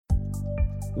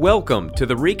Welcome to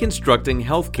the Reconstructing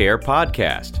Healthcare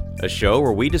podcast, a show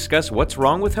where we discuss what's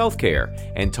wrong with healthcare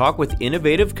and talk with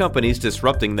innovative companies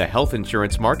disrupting the health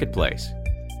insurance marketplace.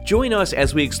 Join us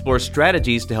as we explore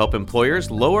strategies to help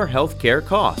employers lower healthcare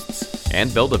costs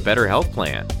and build a better health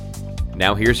plan.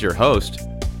 Now here's your host,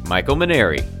 Michael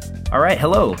Maneri. All right,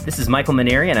 hello. This is Michael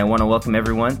Maneri, and I want to welcome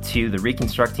everyone to the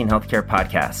Reconstructing Healthcare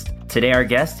podcast. Today, our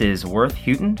guest is Worth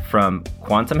Houghton from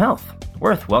Quantum Health.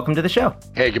 Worth, welcome to the show.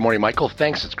 Hey, good morning, Michael.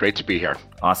 Thanks. It's great to be here.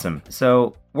 Awesome.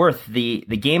 So, Worth, the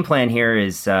game plan here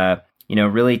is,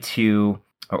 really to,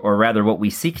 or rather what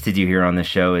we seek to do here on the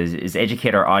show is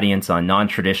educate our audience on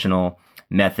non-traditional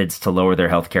methods to lower their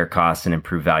healthcare costs and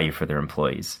improve value for their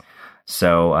employees.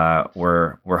 So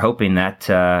we're hoping that,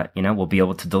 we'll be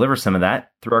able to deliver some of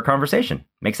that through our conversation.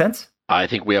 Make sense? I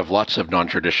think we have lots of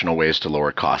non-traditional ways to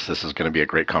lower costs. This is going to be a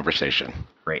great conversation.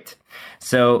 Great.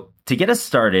 So to get us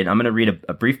started, I'm going to read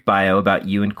a brief bio about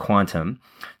you and Quantum,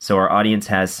 so our audience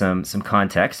has some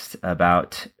context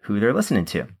about who they're listening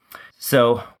to.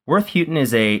 So Worth Houghton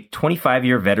is a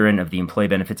 25-year veteran of the employee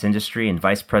benefits industry and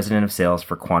vice president of sales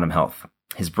for Quantum Health.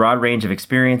 His broad range of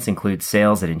experience includes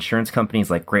sales at insurance companies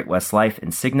like Great-West Life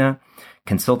and Cigna,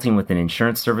 consulting with an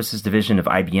insurance services division of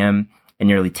IBM, and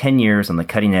nearly 10 years on the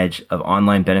cutting edge of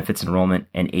online benefits enrollment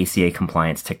and ACA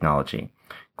compliance technology.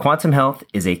 Quantum Health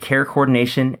is a care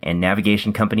coordination and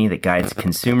navigation company that guides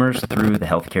consumers through the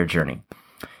healthcare journey.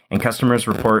 And customers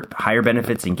report higher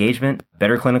benefits engagement,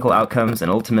 better clinical outcomes,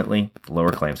 and ultimately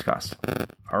lower claims costs.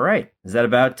 All right. Does that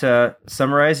about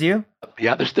summarize you?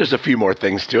 Yeah, there's a few more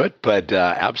things to it, but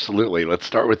absolutely. Let's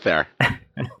start with there.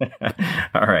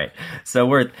 All right. So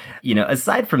Worth,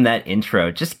 aside from that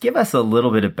intro, just give us a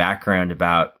little bit of background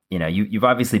about, you've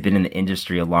obviously been in the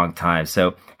industry a long time.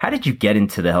 So how did you get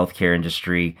into the healthcare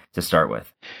industry to start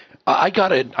with?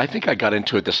 I think I got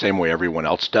into it the same way everyone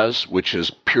else does, which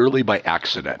is purely by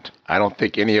accident. I don't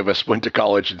think any of us went to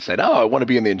college and said, "Oh, I want to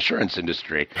be in the insurance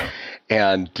industry."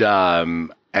 And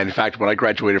in fact, when I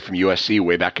graduated from USC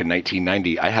way back in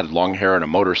 1990, I had long hair and a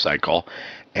motorcycle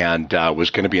and was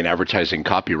going to be an advertising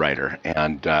copywriter.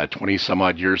 And 20 some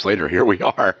odd years later, here we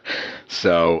are.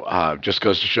 So just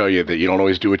goes to show you that you don't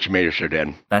always do what you majored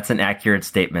in. That's an accurate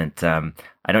statement.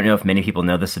 I don't know if many people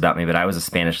know this about me, but I was a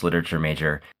Spanish literature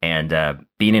major, and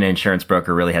being an insurance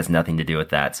broker really has nothing to do with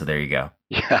that. So there you go.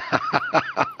 Yeah.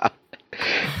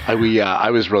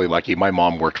 I was really lucky. My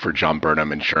mom worked for John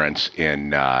Burnham Insurance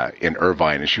in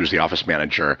Irvine, and she was the office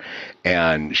manager.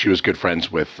 And she was good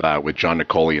friends with John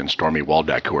Nicoli and Stormy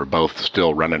Waldeck, who are both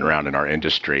still running around in our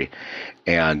industry.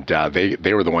 And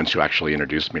they were the ones who actually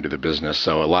introduced me to the business.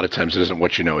 So a lot of times it isn't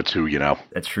what you know, it's who you know.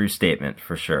 A true statement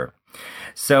for sure.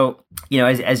 So,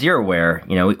 as you're aware,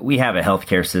 we have a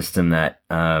healthcare system that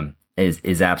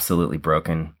is absolutely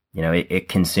broken. It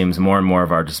consumes more and more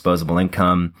of our disposable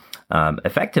income,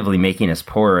 effectively making us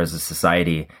poorer as a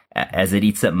society as it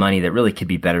eats up money that really could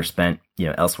be better spent,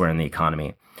 elsewhere in the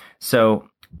economy. So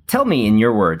tell me in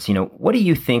your words, what do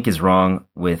you think is wrong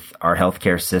with our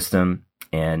healthcare system,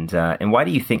 and why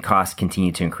do you think costs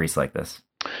continue to increase like this?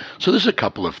 So there's a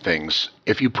couple of things.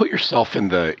 If you put yourself in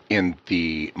the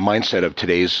mindset of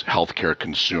today's healthcare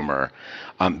consumer,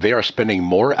 they are spending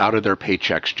more out of their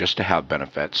paychecks just to have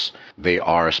benefits. They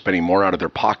are spending more out of their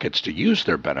pockets to use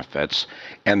their benefits,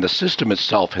 and the system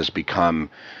itself has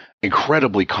become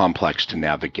incredibly complex to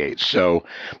navigate. So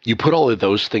you put all of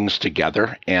those things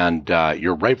together, and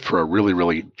you're ripe for a really,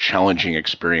 really challenging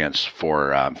experience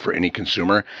for any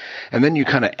consumer. And then you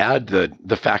kind of add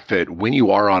the fact that when you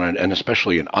are on and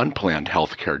especially an unplanned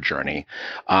healthcare journey,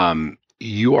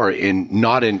 you are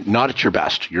not at your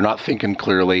best. You're not thinking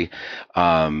clearly.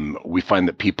 We find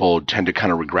that people tend to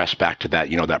kind of regress back to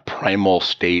that, that primal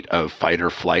state of fight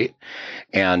or flight.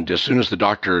 And as soon as the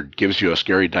doctor gives you a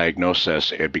scary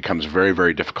diagnosis, it becomes very,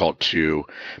 very difficult to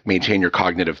maintain your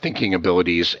cognitive thinking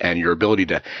abilities and your ability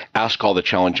to ask all the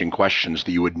challenging questions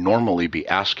that you would normally be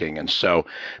asking. And so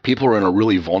people are in a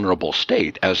really vulnerable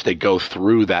state as they go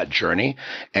through that journey.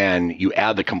 And you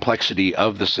add the complexity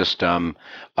of the system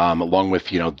along with,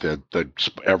 the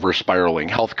ever spiraling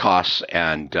health costs.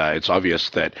 And it's obvious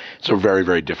that it's a very,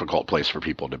 very difficult place for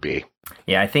people to be.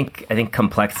 Yeah, I think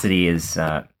complexity is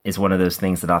one of those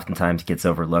things that oftentimes gets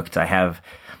overlooked. I have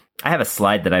a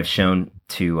slide that I've shown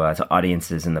to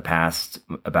audiences in the past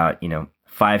about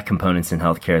 5 components in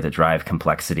healthcare that drive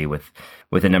complexity with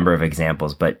a number of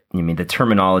examples. But the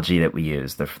terminology that we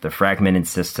use, the fragmented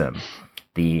system,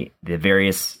 the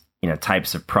various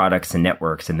types of products and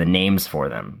networks and the names for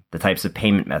them, the types of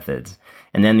payment methods,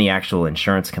 and then the actual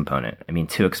insurance component.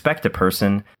 To expect a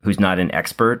person who's not an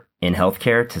expert in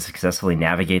healthcare to successfully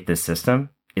navigate this system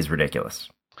is ridiculous.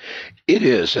 It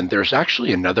is, and there's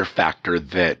actually another factor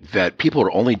that people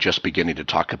are only just beginning to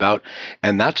talk about,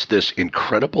 and that's this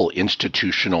incredible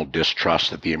institutional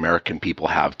distrust that the American people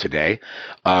have today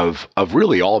of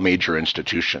really all major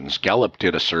institutions. Gallup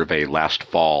did a survey last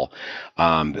fall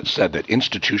that said that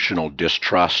institutional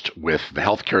distrust with the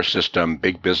healthcare system,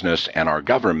 big business, and our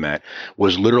government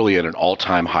was literally at an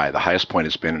all-time high, the highest point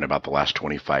it's been in about the last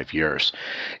 25 years.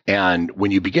 And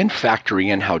when you begin factoring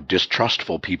in how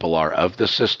distrustful people are of the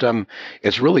system,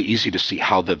 it's really easy to see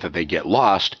how that they get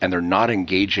lost and they're not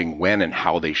engaging when and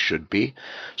how they should be.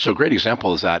 So a great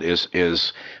example of that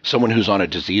is someone who's on a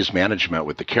disease management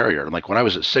with the carrier. Like when I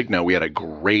was at Cigna, we had a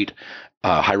great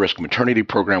high-risk maternity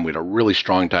program. We had a really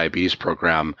strong diabetes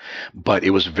program, but it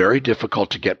was very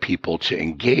difficult to get people to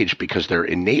engage because they're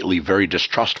innately very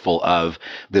distrustful of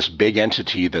this big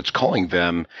entity that's calling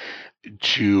them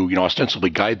to,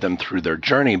 ostensibly guide them through their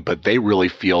journey, but they really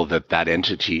feel that that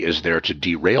entity is there to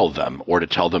derail them or to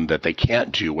tell them that they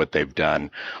can't do what they've done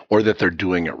or that they're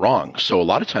doing it wrong. So a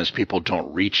lot of times people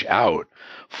don't reach out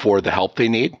for the help they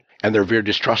need, and they're very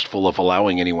distrustful of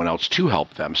allowing anyone else to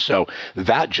help them. So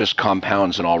that just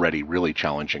compounds an already really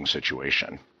challenging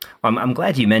situation. I'm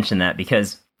glad you mentioned that,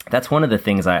 because that's one of the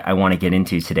things I want to get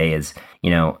into today is,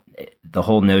 the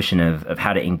whole notion of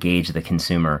how to engage the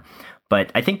consumer.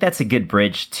 But I think that's a good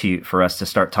bridge for us to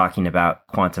start talking about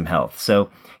Quantum Health. So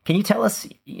can you tell us,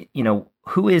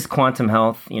 who is Quantum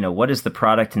Health? What is the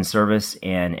product and service,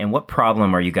 and what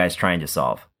problem are you guys trying to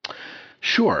solve?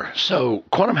 Sure. So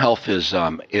Quantum Health is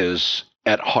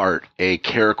at heart a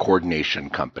care coordination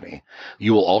company.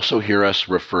 You will also hear us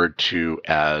referred to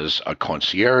as a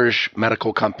concierge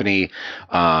medical company,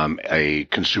 a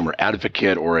consumer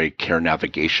advocate, or a care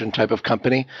navigation type of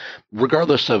company.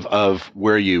 Regardless of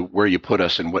where you put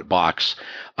us in what box,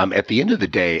 at the end of the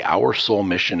day, our sole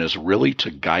mission is really to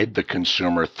guide the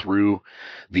consumer through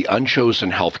the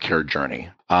unchosen healthcare journey,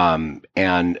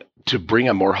 and to bring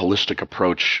a more holistic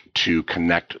approach to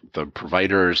connect the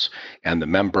providers and the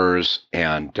members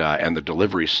and the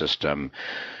delivery system.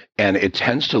 And it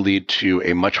tends to lead to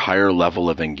a much higher level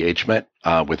of engagement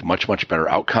with much, much better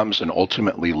outcomes and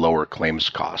ultimately lower claims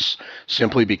costs,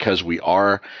 simply because we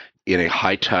are in a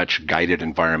high-touch guided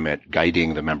environment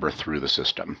guiding the member through the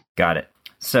system. Got it.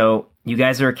 So you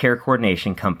guys are a care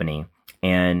coordination company,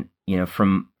 and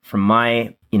from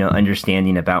my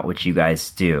understanding about what you guys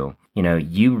do,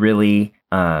 you're really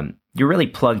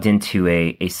plugged into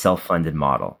a self-funded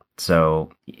model.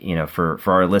 So, for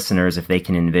our listeners, if they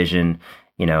can envision,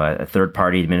 a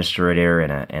third-party administrator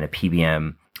and a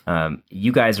PBM,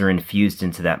 you guys are infused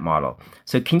into that model.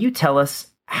 So can you tell us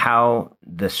how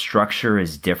the structure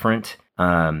is different,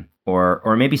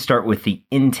 or maybe start with the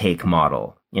intake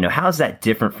model? How is that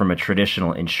different from a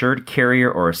traditional insured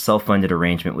carrier or a self-funded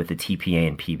arrangement with the TPA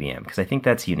and PBM? Because I think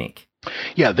that's unique.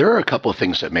 Yeah, there are a couple of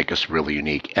things that make us really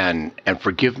unique. And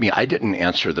forgive me, I didn't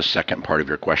answer the second part of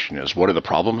your question, is what are the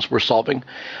problems we're solving?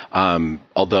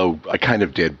 Although I kind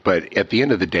of did. But at the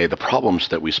end of the day, the problems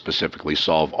that we specifically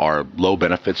solve are low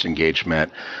benefits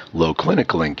engagement, low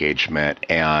clinical engagement,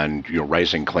 and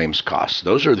rising claims costs.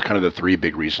 Those are kind of the three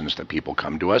big reasons that people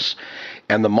come to us.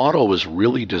 And the model was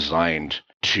really designed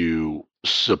to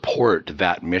support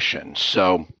that mission.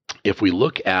 So if we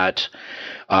look at,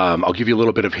 I'll give you a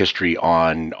little bit of history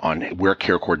on where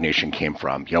care coordination came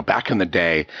from. Back in the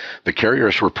day, the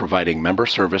carriers were providing member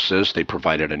services. They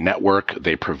provided a network.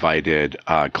 They provided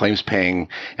claims paying,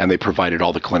 and they provided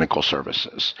all the clinical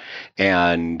services.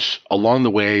 And along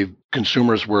the way,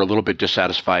 consumers were a little bit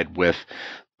dissatisfied with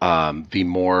the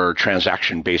more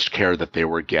transaction-based care that they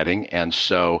were getting. And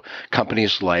so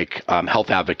companies like Health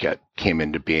Advocate came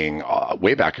into being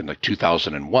way back in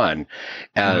 2001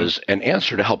 as an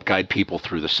answer to help guide people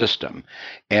through the system.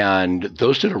 And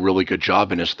those did a really good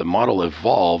job. And as the model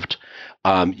evolved,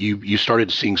 you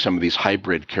started seeing some of these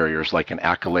hybrid carriers like an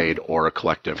Accolade or a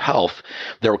Collective Health.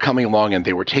 They were coming along and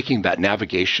they were taking that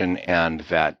navigation and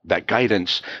that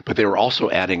guidance, but they were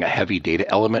also adding a heavy data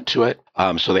element to it.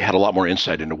 So they had a lot more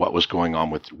insight into what was going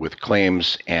on with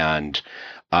claims and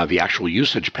the actual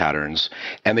usage patterns,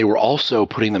 and they were also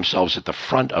putting themselves at the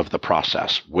front of the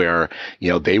process, where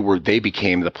they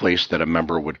became the place that a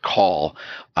member would call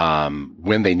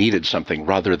when they needed something,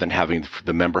 rather than having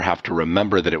the member have to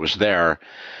remember that it was there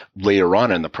later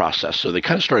on in the process. So they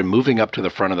kind of started moving up to the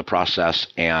front of the process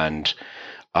and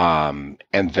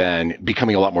then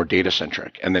becoming a lot more data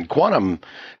centric. And then Quantum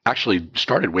actually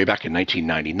started way back in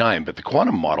 1999, but the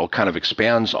Quantum model kind of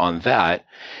expands on that,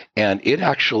 and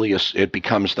it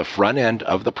becomes the front end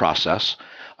of the process.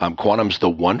 Quantum's the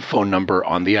one phone number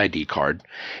on the ID card,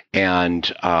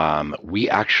 and we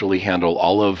actually handle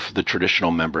all of the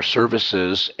traditional member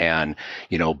services and,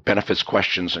 benefits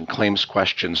questions and claims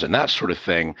questions and that sort of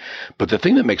thing. But the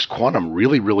thing that makes Quantum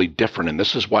really, really different, and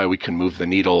this is why we can move the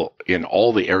needle in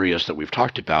all the areas that we've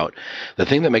talked about, the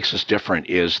thing that makes us different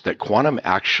is that Quantum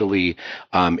actually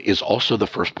is also the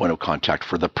first point of contact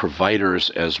for the providers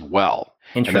as well.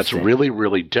 And that's really,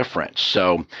 really different.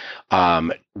 So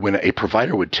when a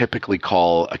provider would typically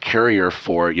call a carrier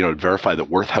for, to verify that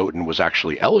Worth Houghton was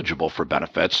actually eligible for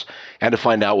benefits and to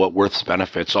find out what Worth's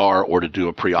benefits are or to do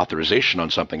a pre-authorization on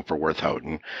something for Worth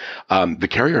Houghton, the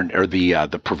carrier or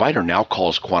the provider now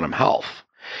calls Quantum Health.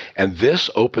 And this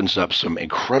opens up some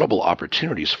incredible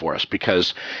opportunities for us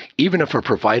because even if a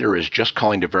provider is just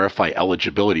calling to verify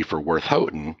eligibility for Worth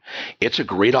Houghton, it's a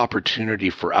great opportunity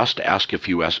for us to ask a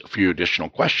few additional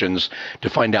questions to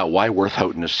find out why Worth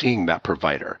Houghton is seeing that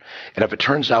provider. And if it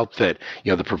turns out that,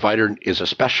 the provider is a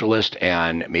specialist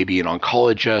and maybe an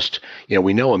oncologist,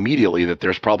 we know immediately that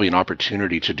there's probably an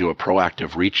opportunity to do a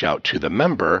proactive reach out to the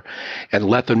member and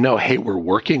let them know, hey, we're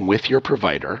working with your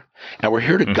provider. And we're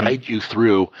here to guide you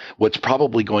through what's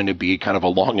probably going to be kind of a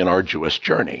long and arduous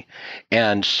journey.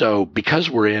 And so because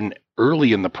we're in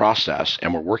early in the process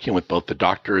and we're working with both the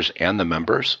doctors and the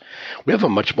members, we have a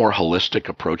much more holistic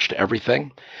approach to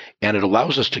everything. And it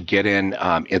allows us to get in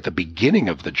at the beginning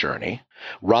of the journey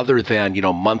rather than,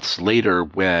 months later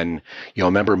when, a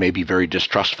member may be very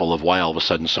distrustful of why all of a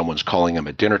sudden someone's calling them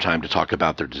at dinner time to talk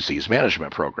about their disease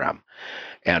management program.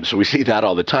 And so we see that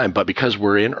all the time. But because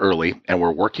we're in early and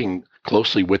we're working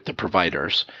closely with the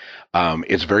providers,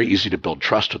 it's very easy to build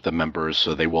trust with the members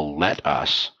so they will let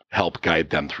us help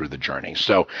guide them through the journey.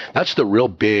 So that's the real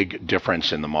big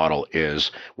difference in the model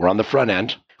is we're on the front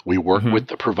end. We work with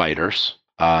the providers.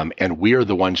 And we are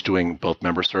the ones doing both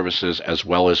member services as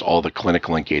well as all the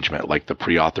clinical engagement, like the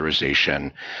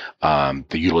pre-authorization, the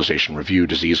utilization review,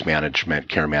 disease management,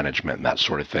 care management, and that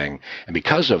sort of thing. And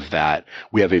because of that,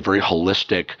 we have a very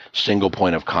holistic single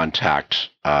point of contact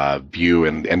view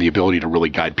and the ability to really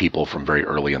guide people from very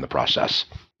early in the process.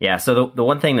 Yeah. So the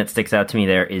one thing that sticks out to me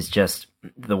there is just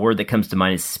the word that comes to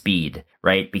mind is speed,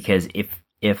 right? Because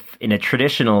if in a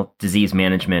traditional disease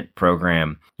management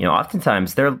program,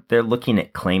 oftentimes they're looking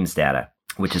at claims data,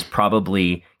 which is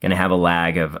probably going to have a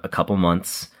lag of a couple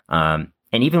months. And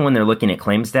even when they're looking at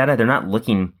claims data, they're not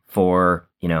looking for,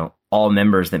 all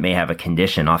members that may have a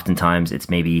condition. Oftentimes it's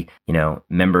maybe,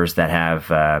 members that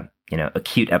have,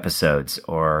 acute episodes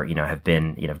or, have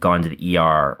been, gone to the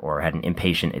ER or had an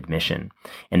inpatient admission.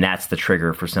 And that's the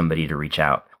trigger for somebody to reach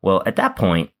out. Well, at that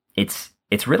point, it's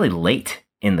really late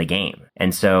in the game.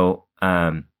 And so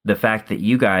the fact that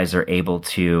you guys are able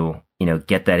to,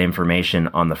 get that information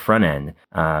on the front end,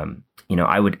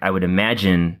 I would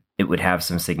imagine it would have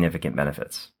some significant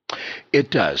benefits.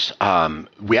 It does.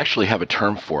 We actually have a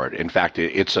term for it. In fact,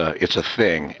 it's a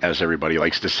thing, as everybody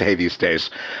likes to say these days.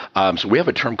 So we have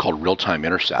a term called real-time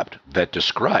intercept that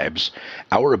describes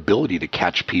our ability to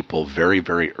catch people very,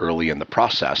 very early in the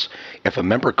process. If a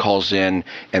member calls in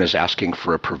and is asking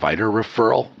for a provider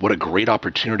referral, what a great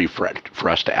opportunity for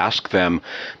us to ask them,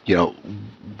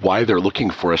 why they're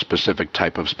looking for a specific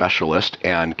type of specialist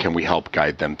and can we help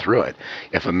guide them through it.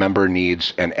 If a member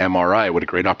needs an MRI, what a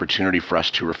great opportunity for us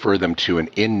to refer them to an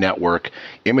in-network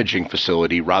imaging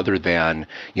facility rather than,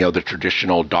 the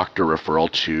traditional doctor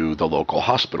referral to the local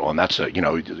hospital. And that's that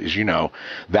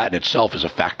in itself is a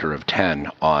factor of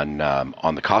 10 on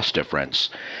the cost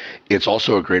difference. It's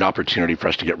also a great opportunity for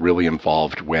us to get really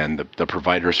involved when the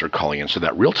providers are calling in. So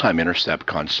that real-time intercept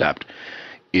concept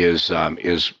is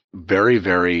very,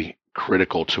 very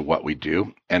critical to what we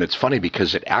do. And it's funny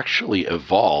because it actually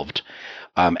evolved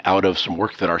out of some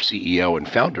work that our CEO and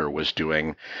founder was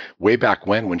doing way back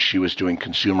when she was doing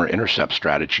consumer intercept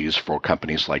strategies for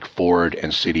companies like Ford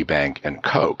and Citibank and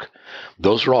Coke.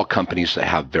 Those are all companies that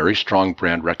have very strong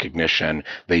brand recognition.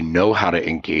 They know how to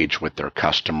engage with their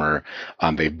customer.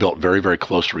 They've built very, very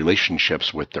close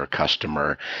relationships with their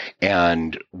customer.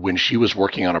 And when she was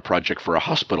working on a project for a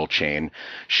hospital chain,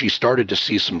 she started to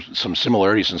see some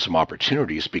similarities and some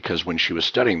opportunities because when she was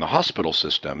studying the hospital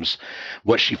systems,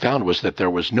 what she found was that there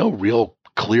was no real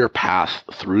clear path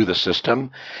through the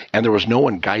system, and there was no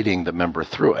one guiding the member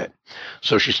through it.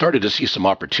 So she started to see some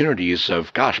opportunities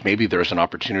of, maybe there's an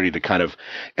opportunity to kind of,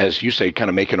 as you say, kind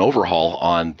of make an overhaul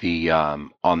on the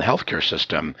healthcare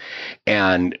system.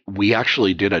 And we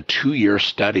actually did a 2-year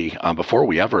study before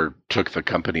we ever took the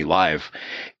company live.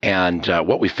 And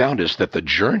what we found is that the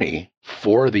journey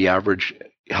for the average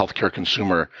healthcare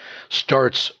consumer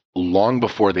starts long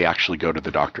before they actually go to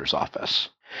the doctor's office.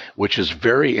 which is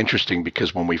very interesting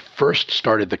because when we first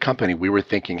started the company, we were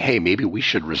thinking, hey, maybe we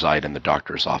should reside in the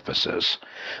doctor's offices.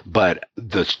 But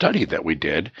the study that we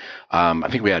did, I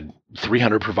think we had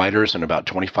 300 providers and about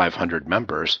 2,500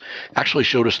 members, actually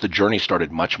showed us the journey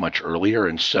started much, much earlier.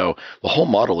 And so the whole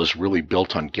model is really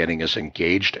built on getting us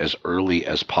engaged as early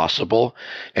as possible.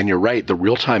 And you're right, the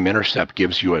real-time intercept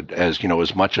gives you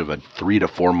as much of a 3 to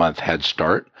 4 month head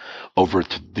start over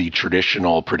the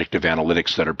traditional predictive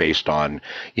analytics that are based on,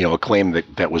 a claim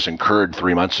that was incurred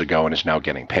 3 months ago and is now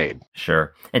getting paid.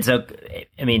 Sure. And so,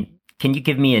 can you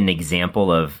give me an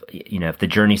example of, if the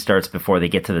journey starts before they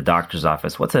get to the doctor's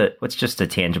office, what's just a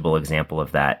tangible example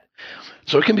of that?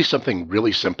 So it can be something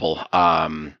really simple.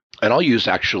 And I'll use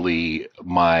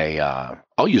my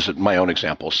own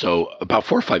example. So about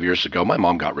 4 or 5 years ago, my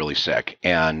mom got really sick,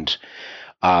 and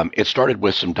it started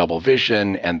with some double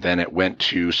vision, and then it went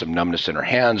to some numbness in her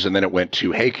hands, and then it went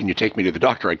to, hey, can you take me to the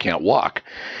doctor? I can't walk.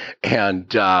 And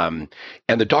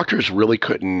the doctors really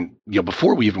couldn't,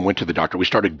 before we even went to the doctor, we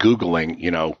started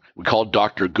Googling, we called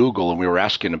Dr. Google, and we were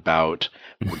asking about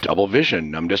double vision,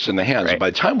 numbness in the hands. Right.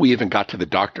 By the time we even got to the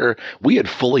doctor, we had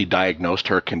fully diagnosed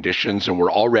her conditions and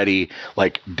were already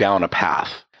down a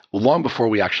path long before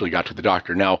we actually got to the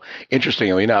doctor. Now,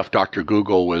 interestingly enough, Dr.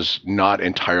 Google was not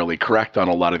entirely correct on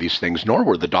a lot of these things, nor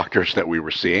were the doctors that we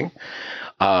were seeing.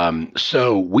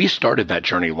 So we started that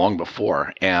journey long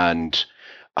before. And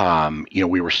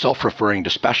we were self-referring to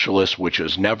specialists, which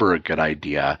is never a good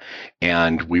idea.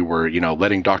 And we were,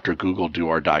 letting Dr. Google do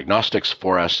our diagnostics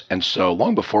for us. And so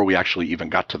long before we actually even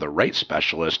got to the right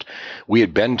specialist, we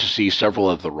had been to see several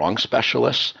of the wrong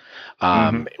specialists.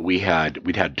 We'd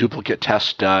had duplicate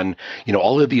tests done,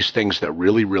 all of these things that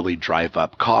really, really drive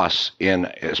up costs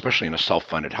especially in a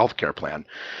self-funded healthcare plan.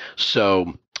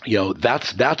 So,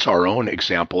 that's our own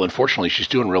example. Unfortunately, she's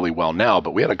doing really well now,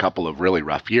 but we had a couple of really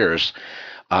rough years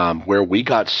where we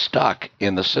got stuck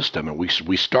in the system, and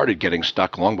we started getting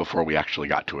stuck long before we actually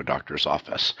got to a doctor's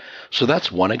office. So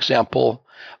that's one example.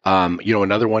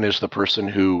 Another one is the person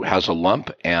who has a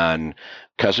lump, and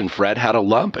cousin Fred had a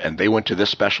lump, and they went to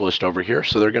this specialist over here,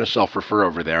 so they're going to self-refer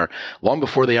over there. Long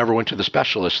before they ever went to the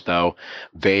specialist, though,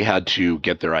 they had to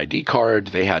get their ID card.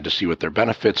 They had to see what their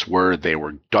benefits were. They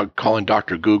were calling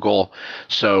Dr. Google.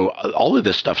 So all of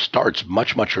this stuff starts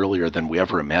much, much earlier than we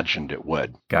ever imagined it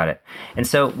would. Got it. And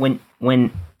so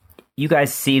when you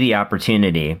guys see the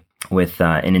opportunity with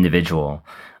an individual,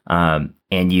 and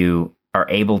you are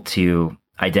able to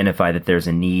identify that there's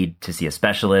a need to see a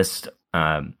specialist,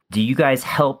 do you guys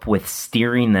help with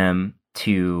steering them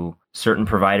to certain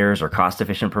providers or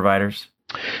cost-efficient providers?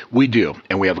 We do,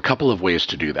 and we have a couple of ways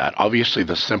to do that. Obviously,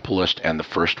 the simplest and the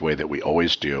first way that we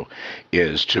always do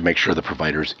is to make sure the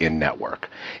provider's in network.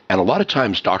 And a lot of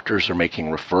times doctors are making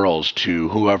referrals to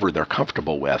whoever they're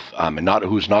comfortable with, and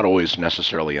who's not always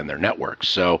necessarily in their network.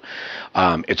 So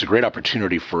it's a great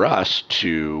opportunity for us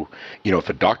to, if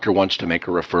a doctor wants to make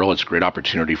a referral, it's a great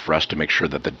opportunity for us to make sure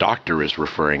that the doctor is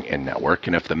referring in network.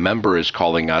 And if the member is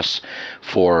calling us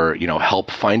for,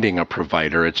 help finding a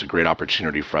provider, it's a great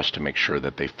opportunity for us to make sure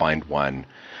that they find one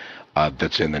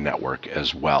that's in the network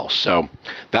as well. So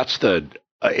that's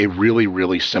a really,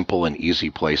 really simple and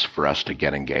easy place for us to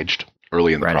get engaged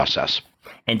early in the process.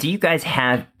 And do you guys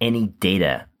have any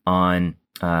data on,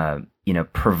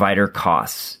 provider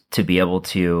costs to be able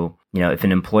to, if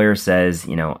an employer says,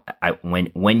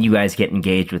 when you guys get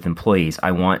engaged with employees,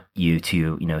 I want you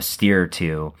to, steer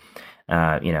to,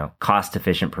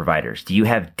 cost-efficient providers. Do you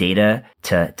have data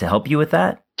to help you with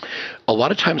that? A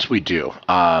lot of times we do.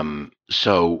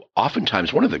 So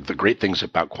oftentimes, one of the great things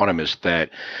about Quantum is that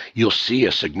you'll see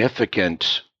a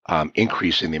significant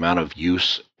increase in the amount of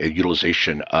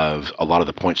utilization of a lot of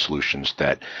the point solutions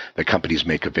that the companies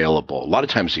make available. A lot of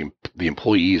times the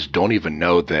employees don't even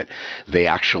know that they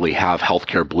actually have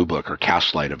Healthcare Blue Book or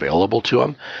Castlight available to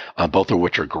them, both of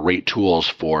which are great tools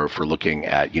for looking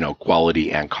at,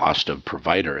 quality and cost of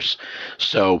providers.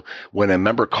 So when a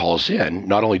member calls in,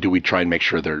 not only do we try and make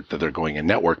sure that they're going in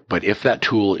network, but if that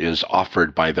tool is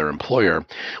offered by their employer,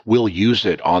 we'll use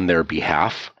it on their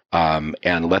behalf.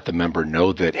 And let the member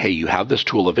know that, hey, you have this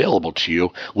tool available to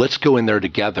you. Let's go in there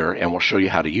together and we'll show you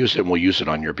how to use it, and we'll use it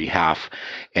on your behalf.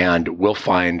 And we'll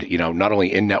find, not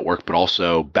only in network, but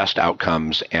also best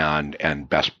outcomes and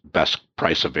best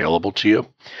price available to you.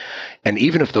 And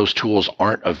even if those tools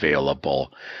aren't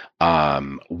available,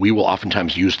 we will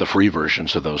oftentimes use the free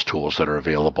versions of those tools that are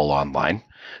available online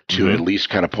to at least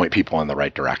kind of point people in the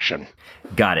right direction.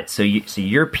 Got it. So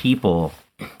your people,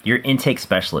 your intake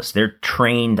specialists, they're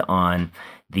trained on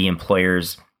the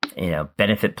employer's,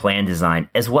 benefit plan design,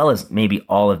 as well as maybe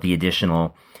all of the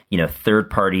additional,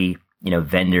 third-party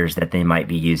vendors that they might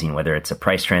be using, whether it's a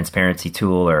price transparency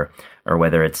tool or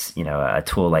whether it's, a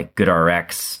tool like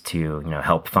GoodRx to,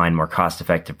 help find more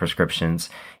cost-effective prescriptions,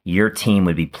 your team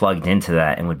would be plugged into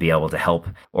that and would be able to help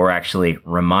or actually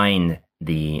remind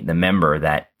the member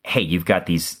that, hey, you've got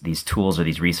these tools or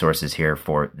these resources here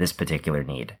for this particular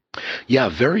need. Yeah,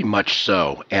 very much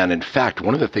so. And in fact,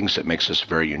 one of the things that makes us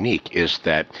very unique is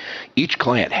that each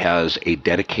client has a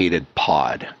dedicated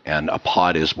pod, and a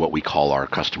pod is what we call our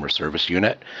customer service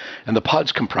unit. And the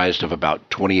pod's comprised of about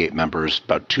 28 members,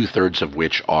 about 2/3 of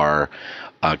which are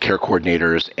care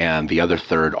coordinators, and the other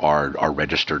third are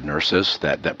registered nurses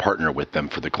that partner with them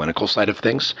for the clinical side of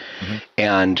things. Mm-hmm.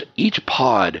 And each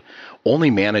pod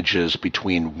only manages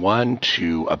between 1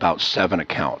 to about 7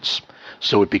 accounts.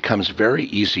 So it becomes very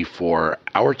easy for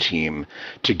our team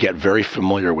to get very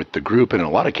familiar with the group, and in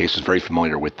a lot of cases, very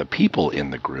familiar with the people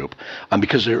in the group,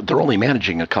 because they're only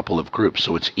managing a couple of groups.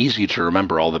 So it's easy to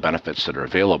remember all the benefits that are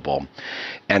available.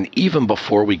 And even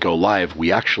before we go live,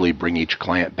 we actually bring each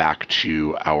client back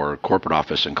to our corporate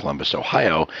office in Columbus,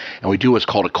 Ohio, and we do what's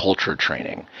called a culture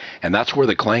training. And that's where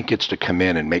the client gets to come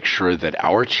in and make sure that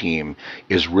our team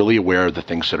is really aware of the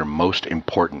things that are most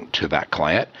important to that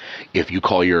client. If you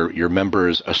call your members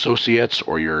associates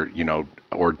or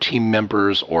or team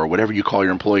members or whatever you call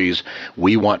your employees,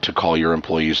 we want to call your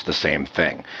employees the same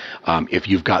thing. If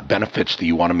you've got benefits that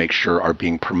you want to make sure are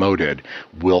being promoted,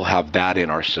 we'll have that in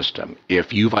our system.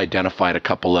 If you've identified a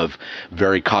couple of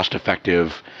very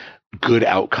cost-effective, good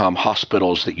outcome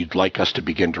hospitals that you'd like us to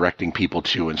begin directing people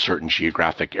to in certain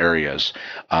geographic areas,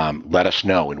 let us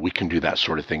know, and we can do that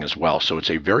sort of thing as well. So it's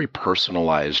a very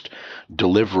personalized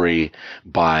delivery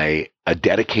by a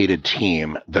dedicated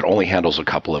team that only handles a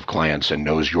couple of clients and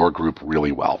knows your group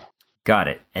really well. Got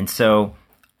it. And so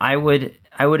I would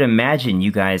imagine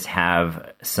you guys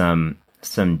have some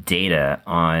data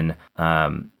on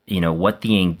what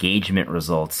the engagement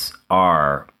results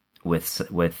are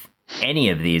with any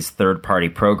of these third-party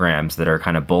programs that are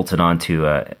kind of bolted onto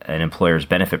an employer's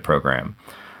benefit program,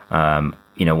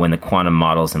 when the Quantum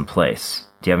model's in place.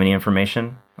 Do you have any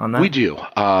information on that? We do.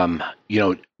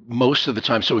 Most of the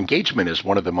time, so engagement is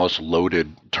one of the most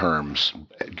loaded terms,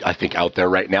 I think, out there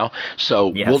right now. So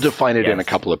We'll define it in a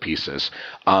couple of pieces.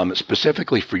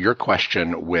 Specifically for your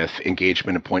question with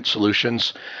engagement and point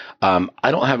solutions,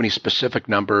 I don't have any specific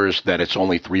numbers that it's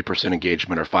only 3%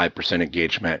 engagement or 5%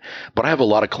 engagement, but I have a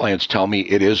lot of clients tell me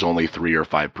it is only 3 or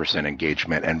 5%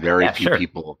 engagement, and very few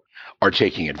people are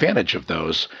taking advantage of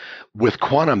those. With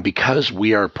Quantum, because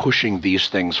we are pushing these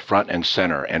things front and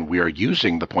center and we are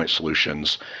using the point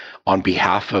solutions on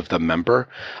behalf of the member,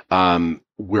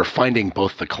 we're finding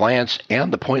both the clients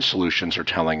and the point solutions are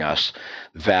telling us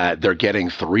that they're getting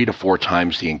 3 to 4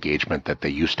 times the engagement that they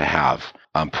used to have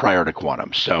prior to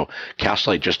Quantum. So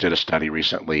Castlight just did a study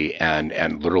recently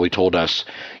and literally told us,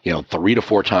 3 to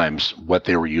 4 times what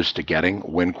they were used to getting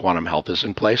when Quantum Health is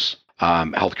in place.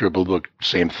 Healthcare Blue Book,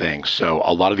 same thing. So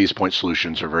a lot of these point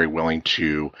solutions are very willing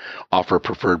to offer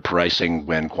preferred pricing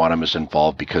when Quantum is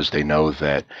involved because they know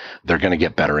that they're going to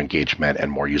get better engagement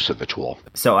and more use of the tool.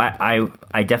 So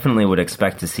I definitely would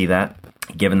expect to see that,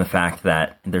 given the fact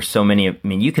that there's so many. I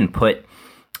mean, you can put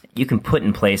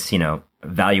in place,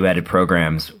 value-added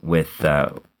programs with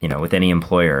any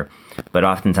employer, but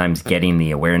oftentimes getting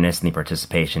the awareness and the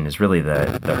participation is really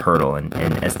the hurdle. And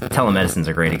as telemedicine is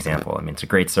a great example. I mean, it's a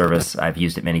great service. I've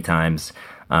used it many times.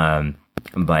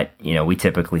 But, we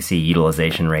typically see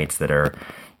utilization rates that are,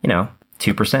 2%,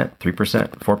 3%,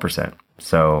 4%.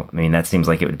 So, I mean, that seems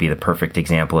like it would be the perfect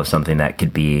example of something that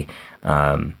could be,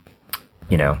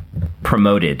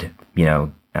 promoted,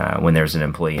 when there's an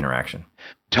employee interaction.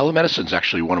 Telemedicine is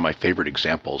actually one of my favorite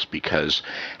examples because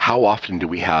how often do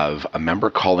we have a member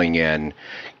calling in,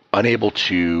 unable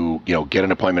to, get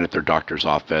an appointment at their doctor's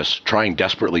office, trying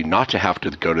desperately not to have to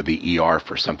go to the ER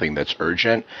for something that's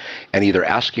urgent, and either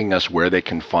asking us where they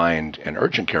can find an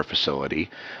urgent care facility,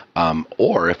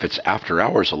 or if it's after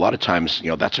hours, a lot of times,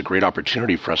 that's a great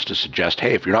opportunity for us to suggest,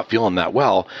 hey, if you're not feeling that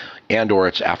well, and or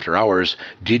it's after hours,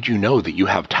 did you know that you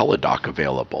have Teladoc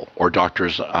available or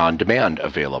Doctors on Demand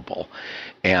available?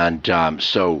 And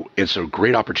so it's a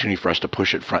great opportunity for us to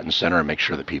push it front and center and make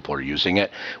sure that people are using it.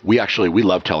 We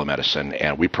love telemedicine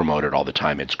and we promote it all the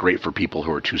time. It's great for people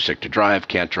who are too sick to drive,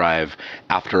 can't drive,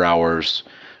 after hours,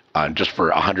 just for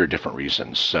 100 different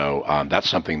reasons. So that's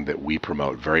something that we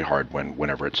promote very hard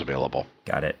whenever it's available.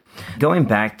 Got it. Going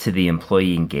back to the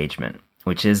employee engagement,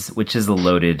 which is a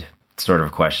loaded sort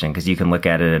of question because you can look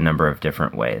at it a number of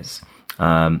different ways.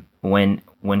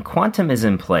 When Quantum is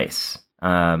in place,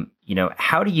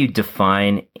 how do you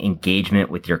define engagement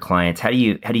with your clients? How do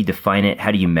you define it?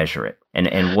 How do you measure it?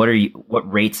 And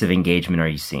what rates of engagement are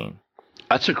you seeing?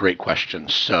 That's a great question.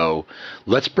 So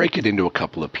let's break it into a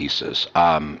couple of pieces.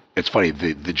 It's funny,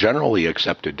 the generally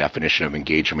accepted definition of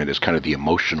engagement is kind of the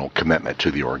emotional commitment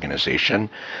to the organization.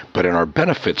 But in our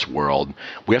benefits world,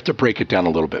 we have to break it down a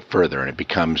little bit further, and it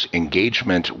becomes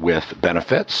engagement with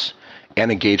benefits and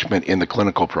engagement in the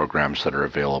clinical programs that are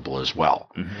available as well.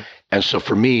 Mm-hmm. And so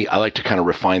for me, I like to kind of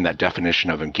refine that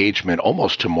definition of engagement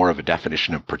almost to more of a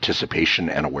definition of participation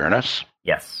and awareness.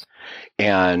 Yes.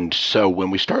 And so when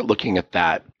we start looking at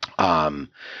that,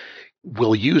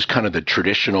 we'll use kind of the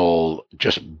traditional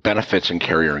just benefits and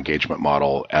carrier engagement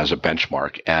model as a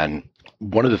benchmark. And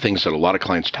one of the things that a lot of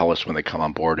clients tell us when they come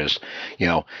on board is,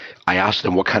 I ask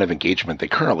them what kind of engagement they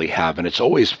currently have, and it's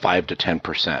always 5 to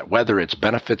 10%, whether it's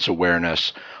benefits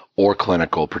awareness or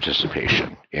clinical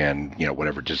participation in,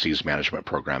 whatever disease management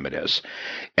program it is.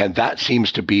 And that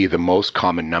seems to be the most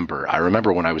common number. I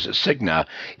remember when I was at Cigna,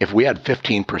 if we had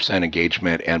 15%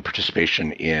 engagement and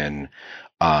participation in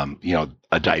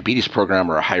a diabetes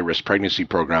program or a high-risk pregnancy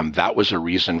program, that was a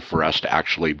reason for us to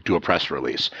actually do a press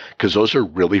release, because those are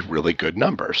really, really good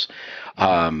numbers.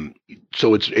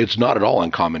 So it's not at all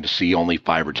uncommon to see only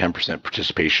 5 or 10%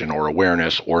 participation or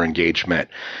awareness or engagement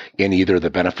in either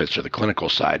the benefits or the clinical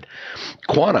side.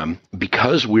 Quantum,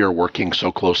 because we are working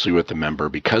so closely with the member,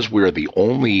 because we're the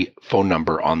only phone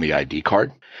number on the ID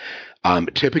card,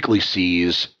 typically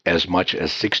sees as much as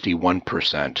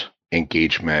 61%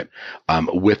 engagement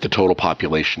with the total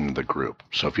population of the group.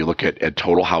 So if you look at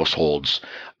total households,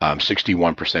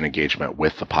 61% engagement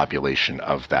with the population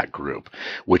of that group,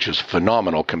 which is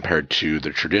phenomenal compared to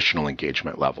the traditional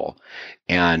engagement level.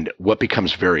 And what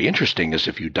becomes very interesting is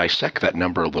if you dissect that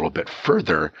number a little bit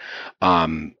further,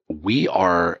 we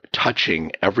are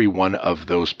touching every one of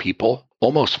those people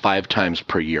almost 5 times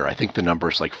per year. I think the number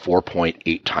is like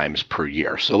 4.8 times per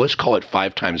year. So let's call it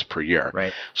 5 times per year.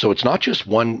 Right. So it's not just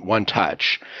one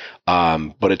touch,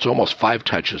 but it's almost 5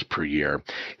 touches per year.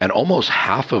 And almost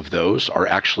half of those are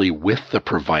actually with the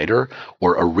provider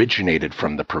or originated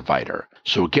from the provider.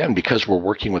 So again, because we're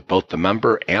working with both the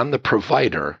member and the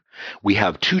provider, we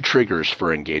have 2 triggers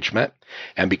for engagement.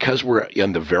 And because we're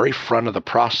in the very front of the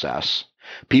process,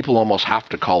 people almost have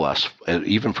to call us,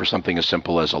 even for something as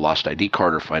simple as a lost ID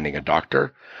card or finding a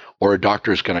doctor, or a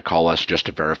doctor is going to call us just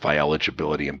to verify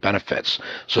eligibility and benefits.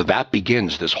 So that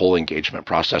begins this whole engagement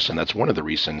process, and that's one of the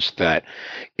reasons that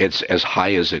it's as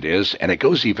high as it is, and it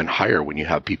goes even higher when you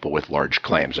have people with large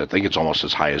claims. I think it's almost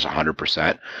as high as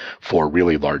 100% for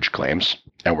really large claims,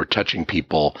 and we're touching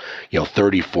people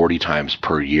 30, 40 times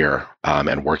per year,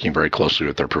 and working very closely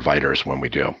with their providers when we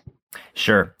do.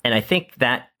 Sure. And I think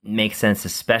that makes sense,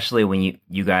 especially when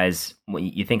you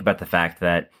think about the fact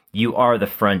that you are the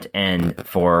front end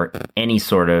for any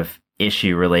sort of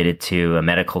issue related to a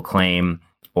medical claim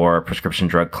or a prescription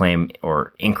drug claim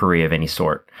or inquiry of any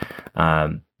sort,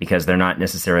 because they're not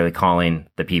necessarily calling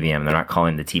the PBM, they're not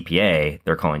calling the TPA,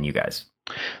 they're calling you guys.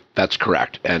 That's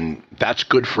correct. And that's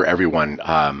good for everyone.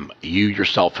 You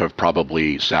yourself have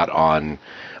probably sat on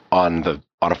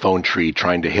a phone tree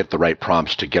trying to hit the right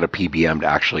prompts to get a PBM to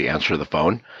actually answer the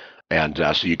phone. And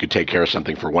so you could take care of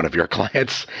something for one of your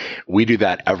clients. We do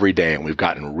that every day, and we've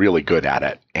gotten really good at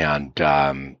it.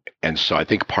 And so I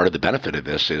think part of the benefit of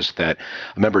this is that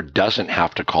a member doesn't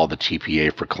have to call the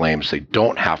TPA for claims. They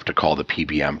don't have to call the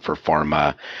PBM for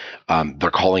pharma. They're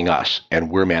calling us,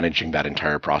 and we're managing that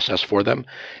entire process for them.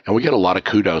 And we get a lot of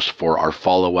kudos for our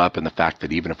follow-up and the fact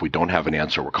that even if we don't have an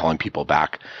answer, we're calling people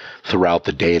back throughout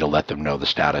the day to let them know the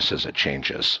status as it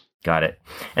changes. Got it.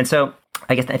 And so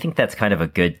I think that's kind of a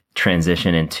good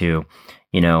transition into,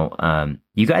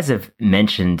 you guys have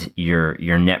mentioned your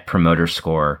net promoter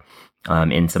score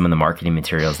in some of the marketing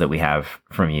materials that we have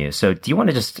from you. So do you want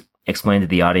to just explain to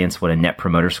the audience what a net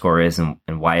promoter score is and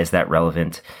why is that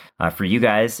relevant for you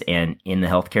guys and in the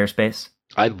healthcare space?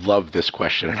 I love this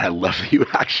question, and I love that you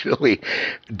actually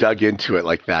dug into it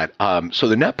like that. So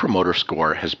the net promoter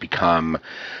score has become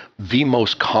the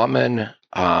most common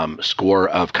score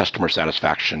of customer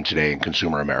satisfaction today in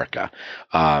consumer America.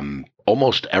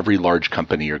 Almost every large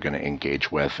company you're going to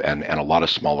engage with and a lot of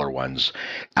smaller ones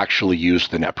actually use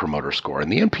the Net Promoter Score.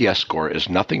 And the NPS score is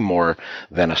nothing more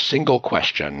than a single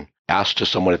question asked to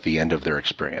someone at the end of their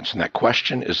experience. And that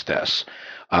question is this: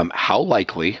 How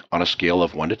likely, on a scale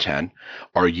of 1 to 10,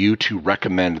 are you to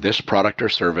recommend this product or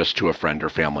service to a friend or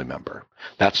family member?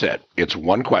 That's it. It's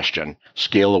one question,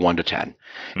 scale of 1 to 10.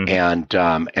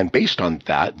 And based on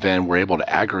that, then we're able to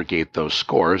aggregate those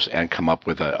scores and come up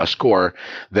with a score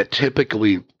that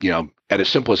typically, at its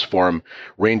simplest form,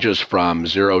 ranges from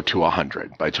 0 to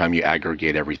 100. By the time you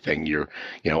aggregate everything,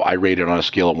 I rate it on a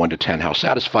scale of 1 to 10 how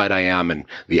satisfied I am, and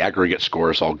the aggregate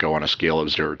scores all go on a scale of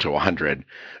 0 to 100.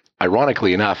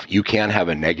 Ironically enough, you can have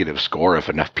a negative score if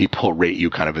enough people rate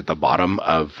you kind of at the bottom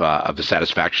of the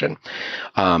satisfaction.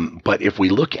 But if we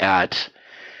look at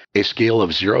a scale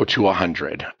of 0 to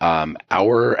 100,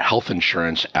 our health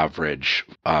insurance average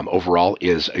overall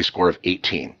is a score of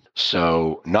 18.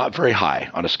 So not very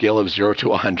high. On a scale of 0 to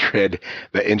 100,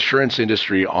 the insurance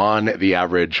industry on the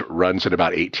average runs at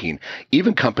about 18.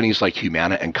 Even companies like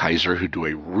Humana and Kaiser, who do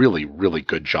a really, really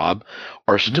good job,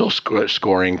 are still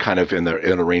scoring kind of in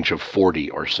a range of 40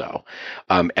 or so.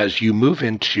 As you move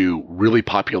into really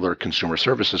popular consumer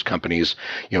services companies,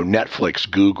 Netflix,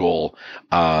 Google,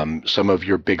 some of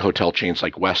your big hotel chains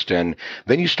like Westin,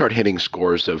 then you start hitting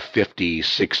scores of 50,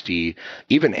 60,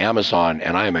 even Amazon,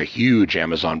 and I am a huge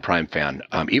Amazon Prime fan.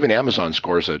 Even Amazon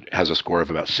has a score of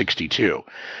about 62.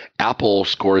 Apple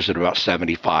scores at about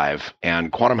 75,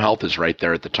 and Quantum Health is right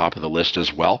there at the top of the list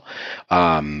as well,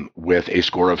 with a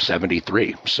score of 73.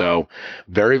 So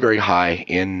very, very high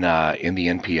in the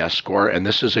NPS score, and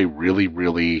this is a really,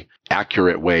 really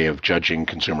accurate way of judging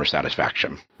consumer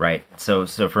satisfaction. Right. So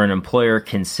for an employer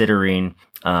considering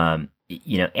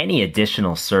any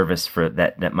additional service for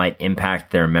that might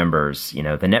impact their members,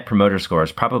 the Net Promoter Score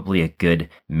is probably a good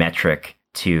metric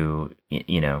to,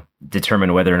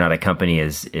 determine whether or not a company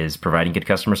is providing good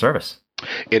customer service.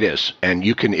 It is. And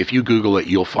if you Google it,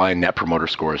 you'll find Net Promoter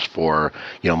Scores for,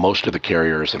 most of the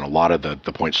carriers and a lot of the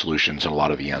point solutions and a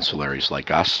lot of the ancillaries like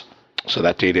us. So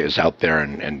that data is out there,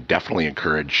 and definitely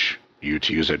encourage you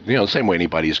to use it, the same way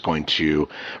anybody's going to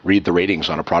read the ratings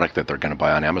on a product that they're going to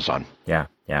buy on Amazon. Yeah.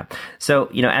 So,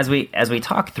 as we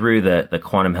talk through the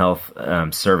Quantum Health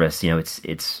service,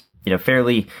 it's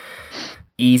fairly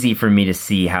easy for me to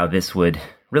see how this would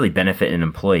really benefit an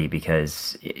employee,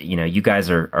 because, you guys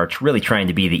are really trying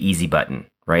to be the easy button,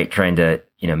 right? Trying to,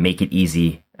 make it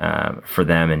easy for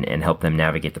them and help them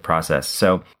navigate the process.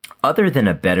 So other than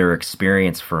a better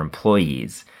experience for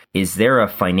employees, is there a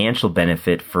financial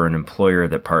benefit for an employer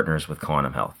that partners with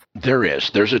Quantum Health? There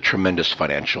is. There's a tremendous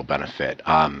financial benefit.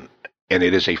 And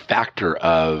it is a factor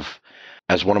of,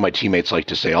 as one of my teammates like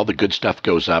to say, all the good stuff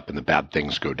goes up and the bad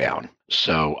things go down.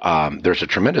 So there's a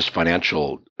tremendous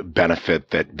financial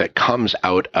benefit that comes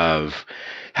out of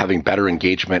having better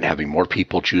engagement, having more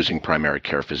people choosing primary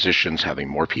care physicians, having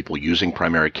more people using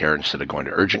primary care instead of going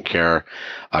to urgent care,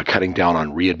 cutting down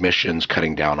on readmissions,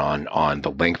 cutting down on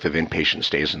the length of inpatient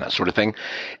stays and that sort of thing.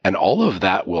 And all of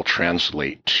that will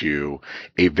translate to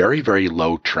a very, very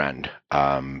low trend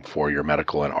for your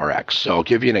medical and RX. So I'll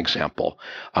give you an example.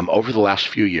 Over the last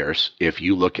few years, if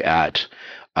you look at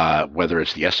whether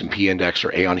it's the S&P index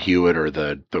or Aon Hewitt or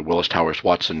the Willis Towers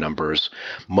Watson numbers,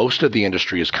 most of the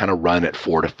industry is kind of run at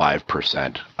 4 to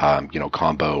 5%,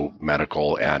 combo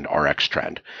medical and RX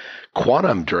trend.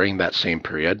 Quantum during that same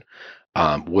period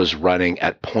was running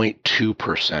at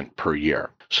 0.2% per year.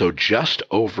 So just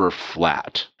over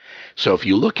flat. So if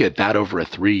you look at that over a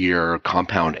 3-year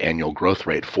compound annual growth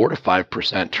rate, 4 to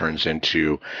 5% turns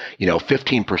into,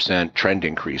 15% trend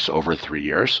increase over 3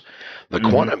 years. The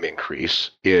quantum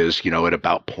increase is, at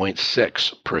about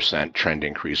 0.6% trend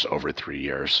increase over 3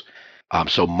 years.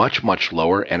 So much, much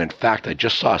lower. And in fact, I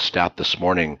just saw a stat this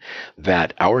morning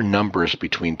that our numbers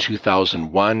between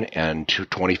 2001 and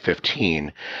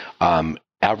 2015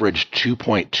 averaged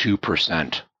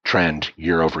 2.2% trend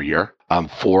year over year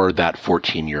for that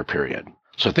 14-year period.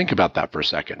 So think about that for a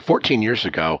second. 14 years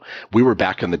ago, we were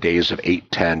back in the days of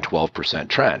 8, 10, 12%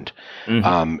 trend.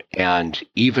 And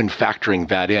even factoring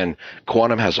that in,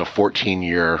 Quantum has a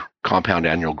 14-year compound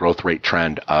annual growth rate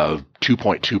trend of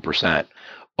 2.2%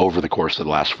 over the course of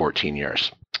the last 14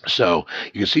 years. So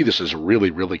you can see this is really,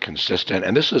 really consistent,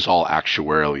 and this is all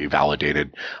actuarially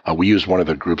validated. We use one of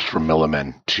the groups from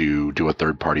Milliman to do a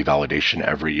third-party validation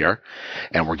every year,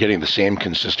 and we're getting the same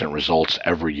consistent results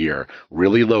every year.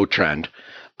 Really low trend,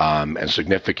 and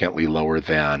significantly lower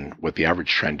than what the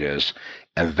average trend is,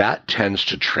 and that tends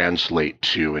to translate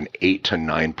to an 8 to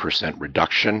 9%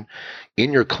 reduction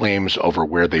in your claims over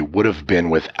where they would have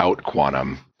been without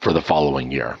Quantum for the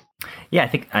following year. Yeah,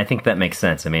 I think that makes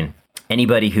sense. I mean,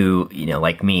 anybody who,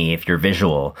 like me, if you're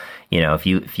visual, if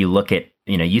you look at,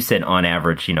 you said on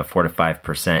average, 4 to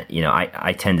 5%,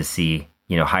 I tend to see,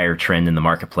 higher trend in the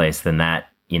marketplace than that,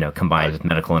 combined with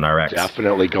medical and RX.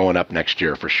 Definitely going up next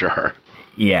year for sure.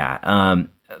 Yeah.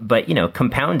 But,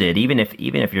 compounded, even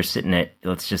if you're sitting at,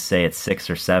 let's just say it's 6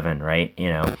 or 7, right?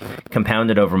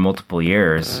 Compounded over multiple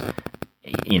years,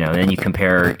 then you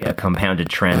compare a compounded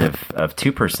trend of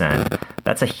 2%,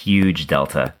 that's a huge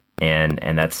delta. And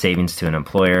that's savings to an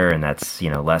employer, and that's,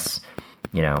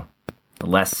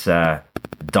 less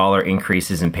dollar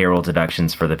increases in payroll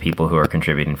deductions for the people who are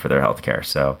contributing for their healthcare.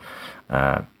 So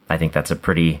I think that's a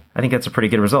pretty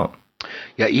good result.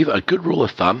 Yeah, Eva, a good rule of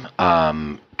thumb,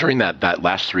 during that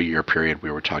last 3-year period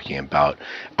we were talking about,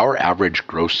 our average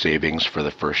gross savings for the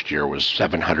first year was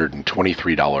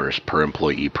 $723 per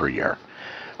employee per year.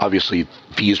 Obviously,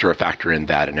 fees are a factor in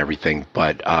that and everything,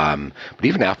 but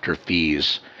even after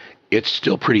fees, it's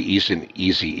still pretty easy,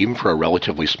 even for a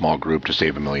relatively small group, to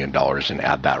save $1 million and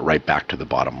add that right back to the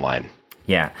bottom line.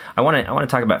 Yeah, I want to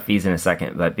talk about fees in a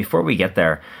second, but before we get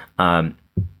there, in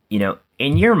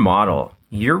your model,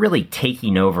 you're really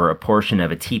taking over a portion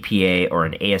of a TPA or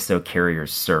an ASO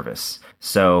carrier's service.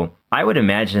 So I would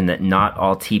imagine that not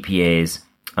all TPAs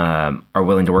are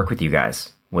willing to work with you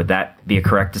guys. Would that be a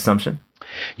correct assumption?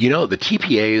 The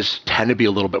TPAs tend to be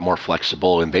a little bit more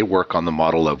flexible, and they work on the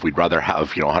model of we'd rather have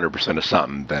 100% of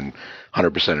something than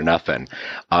 100% of nothing.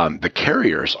 The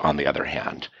carriers, on the other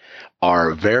hand,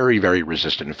 are very, very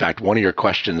resistant. In fact, one of your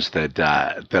questions that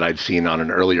I'd seen on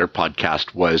an earlier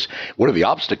podcast was, what are the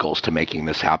obstacles to making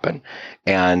this happen?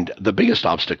 And the biggest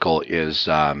obstacle is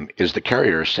the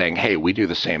carriers saying, hey, we do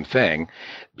the same thing,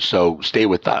 so stay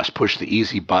with us. Push the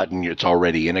easy button. It's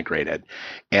already integrated.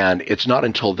 And it's not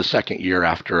until the second year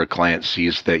after a client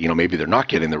sees that, maybe they're not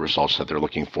getting the results that they're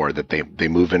looking for, that they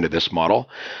move into this model.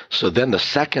 So then the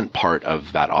second part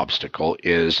of that obstacle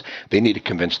is they need to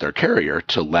convince their carrier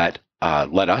to let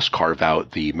us carve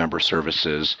out the member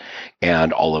services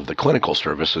and all of the clinical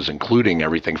services, including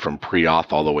everything from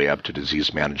pre-auth all the way up to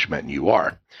disease management and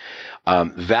UR.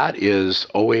 That is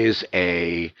always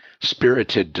a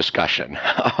spirited discussion,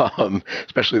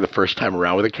 especially the first time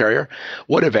around with a carrier.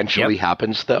 What eventually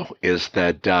happens, though, is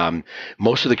that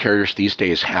most of the carriers these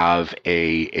days have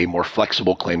a more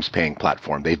flexible claims paying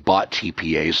platform. They've bought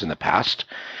TPAs in the past.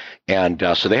 And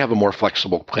so they have a more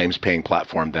flexible claims paying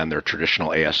platform than their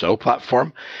traditional ASO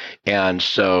platform. And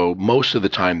so most of the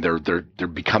time they're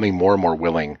becoming more and more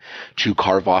willing to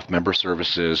carve off member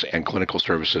services and clinical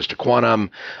services to Quantum.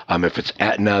 If it's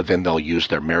Aetna, then they'll use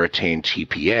their Meritain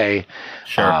TPA.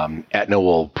 Sure. Aetna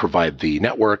will provide the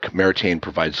network. Meritain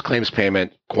provides claims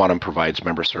payment. Quantum provides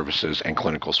member services and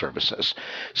clinical services.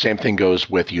 Same thing goes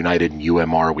with United and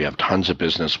UMR. We have tons of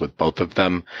business with both of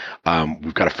them.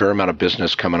 We've got a fair amount of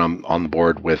business coming on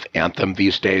board with Anthem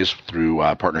these days through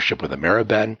partnership with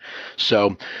Ameriben.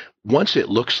 So once it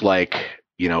looks like,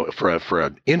 for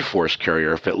an in-force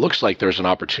carrier, if it looks like there's an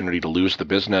opportunity to lose the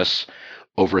business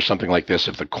over something like this,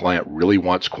 if the client really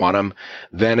wants Quantum,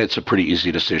 then it's a pretty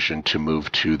easy decision to move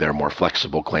to their more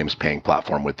flexible claims paying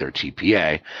platform with their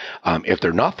TPA. If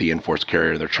they're not the in-force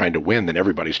carrier, they're trying to win, then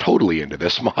everybody's totally into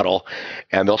this model,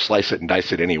 and they'll slice it and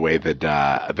dice it any way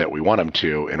that we want them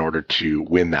to in order to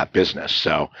win that business.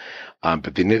 So, but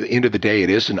at the end of the day, it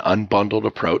is an unbundled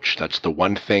approach. That's the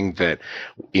one thing that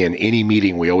in any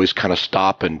meeting we always kind of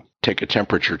stop and take a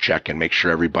temperature check and make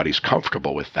sure everybody's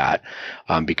comfortable with that,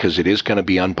 because it is going to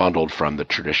be unbundled from the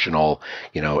traditional,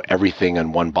 everything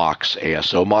in one box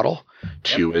ASO model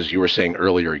to, as you were saying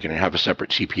earlier, you're going to have a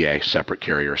separate TPA, separate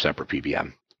carrier, separate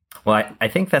PBM. Well, I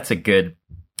think that's a good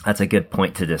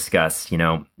point to discuss.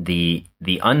 The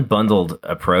unbundled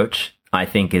approach, I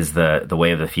think, is the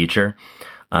way of the future.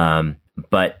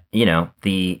 But the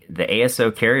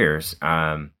ASO carriers,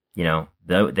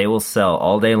 they will sell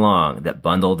all day long that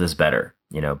bundled is better.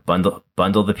 Bundle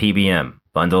the PBM,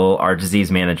 bundle our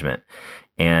disease management.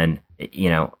 And,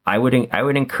 I would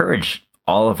encourage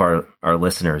all of our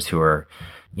listeners who are,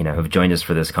 have joined us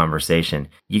for this conversation.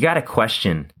 You got to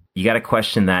question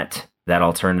that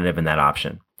alternative and that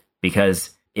option,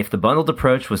 because if the bundled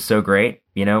approach was so great,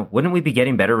 wouldn't we be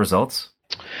getting better results?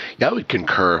 Yeah, I would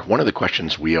concur. One of the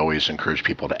questions we always encourage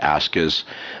people to ask is,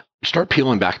 start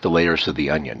peeling back the layers of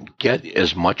the onion. Get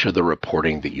as much of the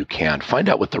reporting that you can. Find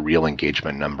out what the real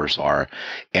engagement numbers are,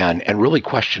 and really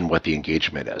question what the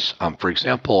engagement is. For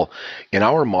example, in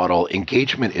our model,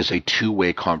 engagement is a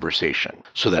two-way conversation.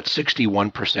 So that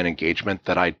 61% engagement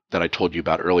that I told you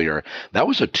about earlier, that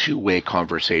was a two-way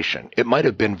conversation. It might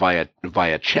have been via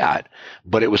chat,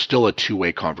 but it was still a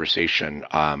two-way conversation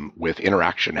with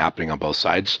interaction happening on both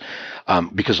sides.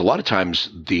 Because a lot of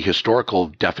times the historical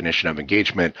definition of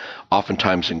engagement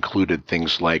oftentimes included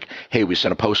things like, hey, we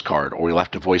sent a postcard, or we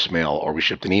left a voicemail, or we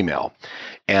shipped an email.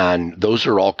 And those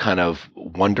are all kind of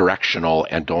one directional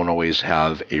and don't always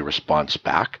have a response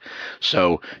back.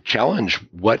 So challenge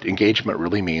what engagement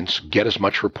really means. Get as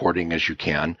much reporting as you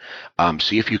can.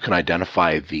 See if you can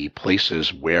identify the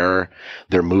places where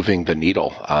they're moving the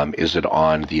needle. Is it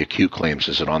on the acute claims?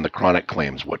 Is it on the chronic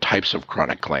claims? What types of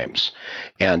chronic claims?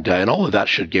 And all of that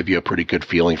should give you a pretty good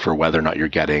feeling for whether or not you're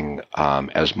getting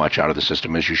as much out of the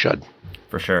system as you should.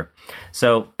 For sure.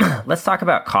 So let's talk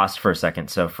about cost for a second.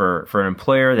 So for an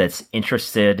employer that's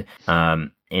interested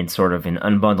in sort of an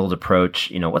unbundled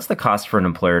approach, what's the cost for an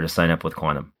employer to sign up with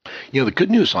Quantum? The good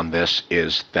news on this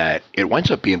is that it winds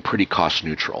up being pretty cost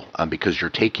neutral because you're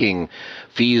taking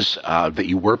fees that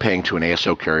you were paying to an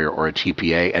ASO carrier or a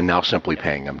TPA and now simply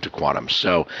paying them to Quantum.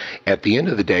 So at the end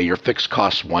of the day, your fixed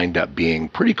costs wind up being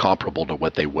pretty comparable to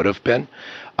what they would have been.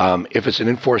 If it's an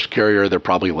in-force carrier, they're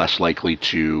probably less likely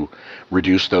to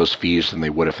reduce those fees than they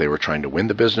would if they were trying to win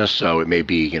the business. So it may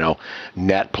be,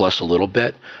 net plus a little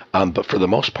bit. But for the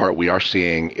most part, we are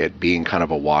seeing it being kind of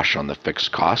a wash on the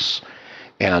fixed costs.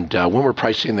 And when we're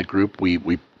pricing the group,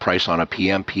 we price on a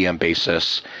PM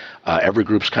basis. Every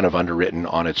group's kind of underwritten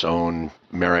on its own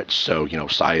merits. So,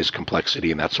 size,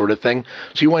 complexity, and that sort of thing.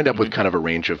 So you wind up with kind of a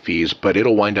range of fees, but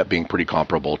it'll wind up being pretty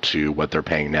comparable to what they're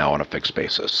paying now on a fixed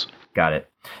basis. Got it.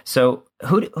 So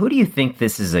who do you think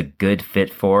this is a good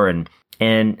fit for?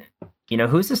 And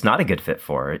who's this not a good fit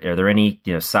for? Are there any,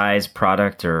 size,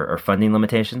 product, or funding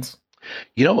limitations?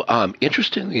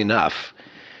 Interestingly enough,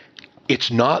 it's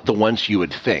not the ones you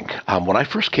would think. When I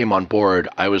first came on board,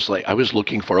 I was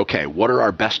looking for, okay, what are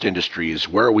our best industries?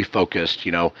 Where are we focused?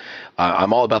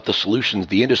 I'm all about the solutions,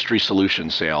 the industry solution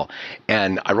sale.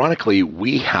 And ironically,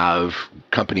 we have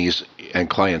companies and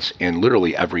clients in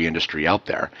literally every industry out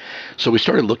there. So we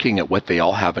started looking at what they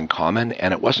all have in common,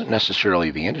 and it wasn't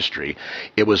necessarily the industry.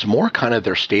 It was more kind of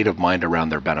their state of mind around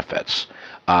their benefits.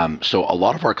 So a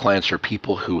lot of our clients are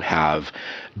people who have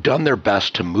done their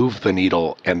best to move the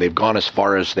needle, and they've gone as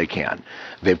far as they can.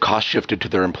 They've cost shifted to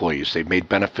their employees. They've made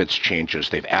benefits changes.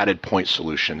 They've added point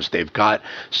solutions. They've got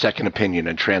second opinion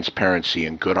and transparency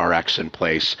and good RX in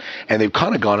place. And they've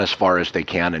kind of gone as far as they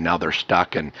can, and now they're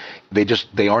stuck, and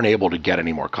they aren't able to get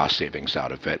any more cost savings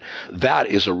out of it. That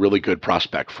is a really good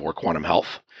prospect for Quantum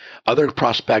Health. Other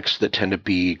prospects that tend to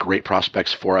be great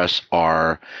prospects for us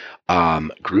are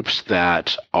groups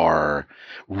that are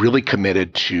really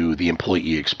committed to the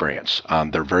employee experience.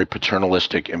 They're very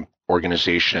paternalistic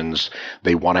organizations.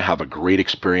 They want to have a great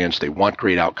experience. They want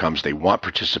great outcomes. They want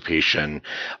participation.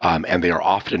 And they are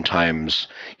oftentimes,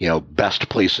 best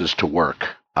places to work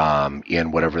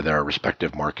in whatever their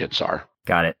respective markets are.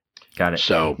 Got it.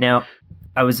 So now,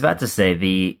 I was about to say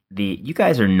you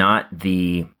guys are not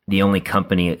the only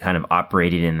company kind of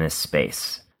operating in this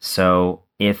space. So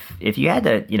if you had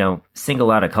to,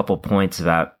 single out a couple points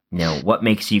about, what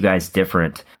makes you guys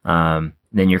different than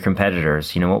your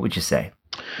competitors, what would you say?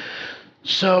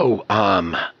 So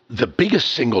the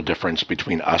biggest single difference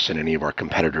between us and any of our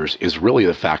competitors is really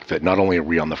the fact that not only are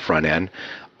we on the front end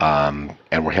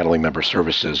and we're handling member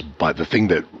services, but the thing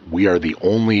that we are the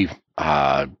only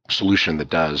solution that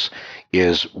does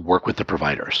is work with the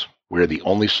providers. We're the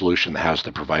only solution that has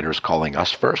the providers calling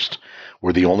us first.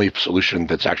 We're the only solution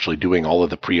that's actually doing all of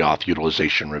the pre-auth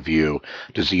utilization review,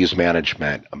 disease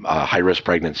management, high-risk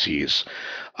pregnancies.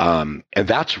 And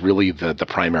that's really the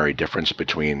primary difference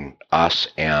between us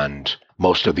and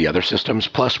most of the other systems.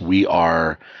 Plus, we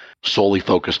are solely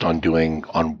focused on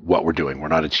what we're doing. We're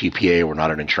not a TPA. We're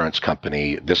not an insurance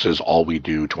company. This is all we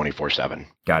do 24/7.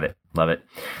 Got it. Love it.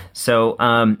 So,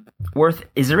 Worth,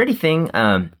 is there anything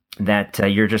that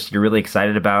you're really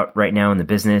excited about right now in the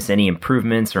business? Any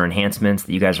improvements or enhancements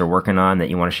that you guys are working on that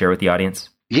you want to share with the audience?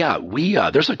 Yeah,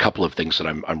 there's a couple of things that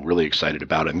I'm really excited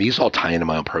about, and these all tie into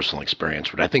my own personal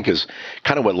experience, which I think is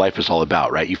kind of what life is all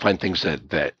about, right? You find things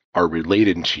that are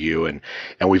related to you, and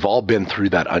we've all been through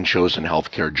that unchosen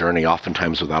healthcare journey,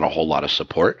 oftentimes without a whole lot of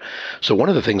support. So one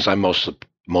of the things I'm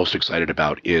most excited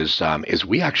about is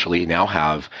we actually now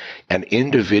have an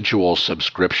individual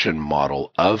subscription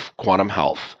model of Quantum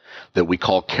Health that we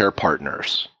call Care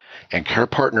Partners. And Care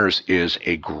Partners is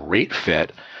a great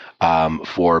fit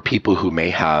for people who may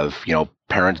have,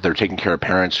 parents, they're taking care of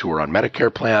parents who are on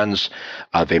Medicare plans.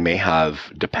 They may have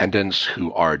dependents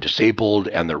who are disabled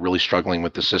and they're really struggling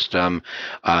with the system.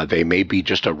 They may be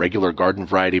just a regular garden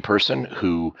variety person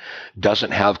who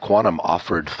doesn't have Quantum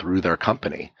offered through their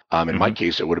company. In my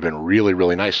case, it would have been really,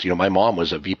 really nice. My mom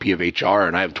was a VP of HR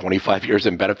and I have 25 years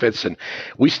in benefits, and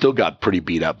we still got pretty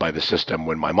beat up by the system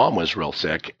when my mom was real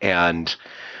sick. And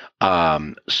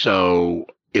so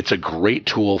it's a great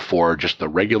tool for just the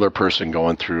regular person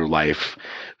going through life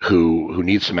who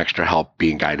needs some extra help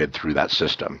being guided through that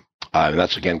system. And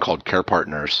that's again called Care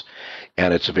Partners,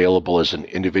 and it's available as an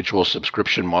individual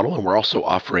subscription model. And we're also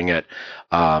offering it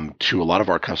to a lot of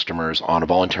our customers on a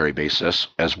voluntary basis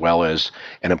as well as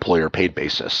an employer-paid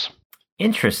basis.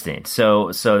 Interesting.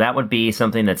 So that would be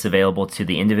something that's available to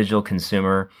the individual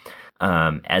consumer,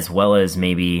 as well as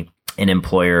maybe an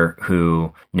employer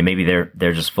who, maybe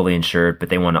they're just fully insured, but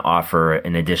they want to offer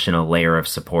an additional layer of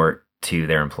support to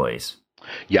their employees.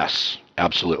 Yes,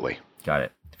 absolutely. Got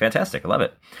it. Fantastic. I love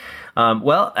it.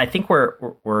 Well, I think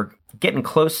we're getting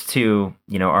close to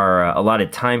our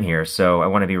allotted time here, so I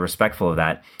want to be respectful of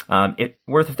that.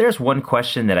 If there's one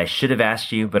question that I should have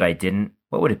asked you but I didn't,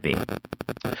 what would it be?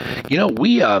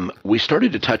 We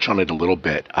started to touch on it a little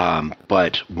bit,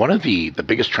 but one of the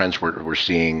biggest trends we're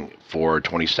seeing for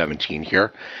 2017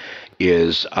 here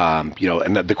is, and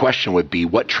the question would be,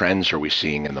 what trends are we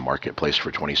seeing in the marketplace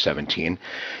for 2017?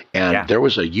 And There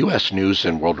was a U.S. News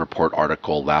and World Report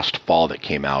article last fall that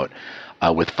came out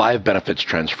with 5 benefits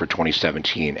trends for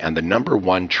 2017. And the number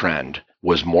one trend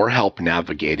was more help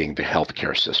navigating the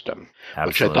healthcare system,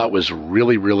 which I thought was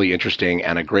really, really interesting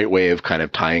and a great way of kind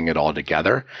of tying it all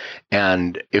together.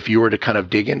 And if you were to kind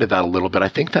of dig into that a little bit, I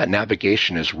think that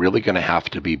navigation is really going to have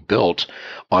to be built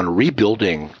on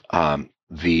rebuilding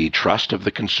the trust of the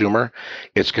consumer.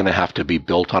 It's going to have to be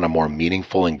built on a more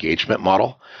meaningful engagement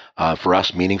model. For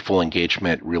us, meaningful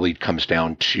engagement really comes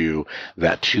down to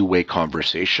that two-way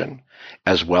conversation,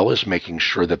 as well as making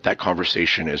sure that that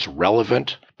conversation is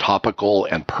relevant, topical,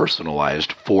 and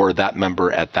personalized for that member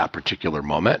at that particular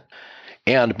moment.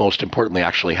 And most importantly,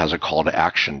 actually has a call to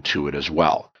action to it as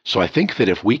well. So I think that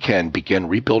if we can begin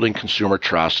rebuilding consumer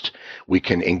trust, we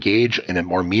can engage in a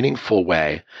more meaningful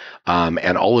way.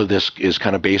 And all of this is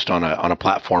kind of based on a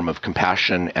platform of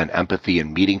compassion and empathy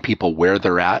and meeting people where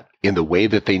they're at in the way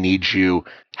that they need you,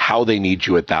 how they need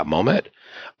you at that moment.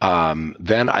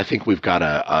 Then I think we've got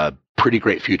a pretty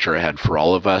great future ahead for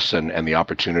all of us, and the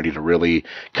opportunity to really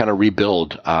kind of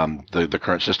rebuild the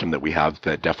current system that we have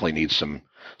that definitely needs some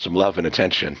love and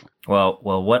attention. Well,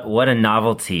 what a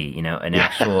novelty, an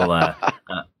actual,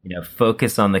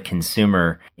 focus on the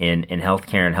consumer in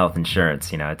healthcare and health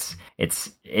insurance.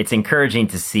 It's encouraging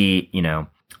to see,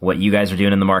 what you guys are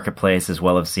doing in the marketplace, as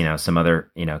well as, some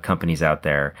other, companies out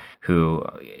there who,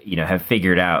 have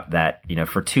figured out that,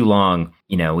 for too long,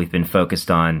 we've been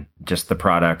focused on just the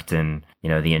product and,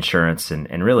 the insurance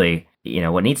and really,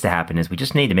 what needs to happen is we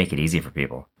just need to make it easy for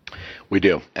people. We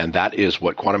do. And that is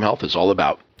what Quantum Health is all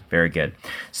about. Very good.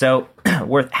 So,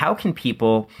 Worth, how can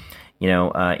people,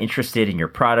 interested in your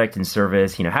product and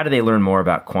service, how do they learn more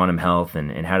about Quantum Health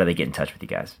and how do they get in touch with you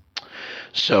guys?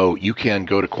 So you can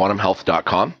go to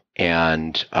quantumhealth.com,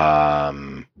 and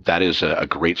that is a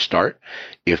great start.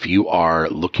 If you are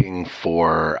looking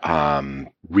for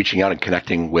reaching out and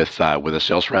connecting with a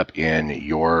sales rep in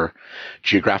your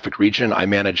geographic region, I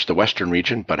manage the Western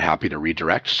region, but happy to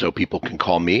redirect so people can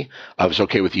call me. If it's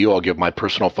okay with you, I'll give my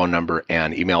personal phone number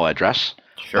and email address.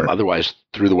 Sure. Otherwise,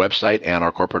 through the website and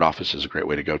our corporate office is a great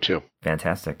way to go too.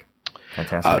 Fantastic.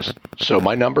 So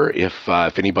my number, if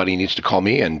anybody needs to call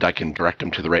me and I can direct them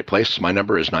to the right place, my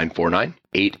number is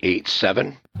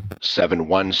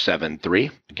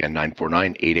 949-887-7173. Again,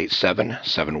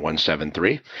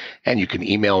 949-887-7173. And you can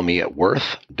email me at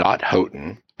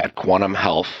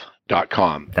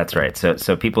worth.houghton@quantumhealth.com. That's right.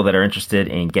 So people that are interested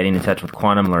in getting in touch with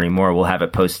Quantum, learning more, we'll have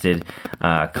it posted,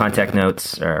 contact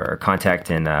notes or contact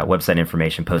and website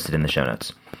information posted in the show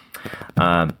notes.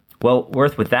 Well,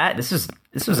 Worth, with that, this was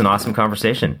an awesome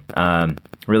conversation.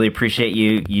 Really appreciate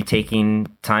you taking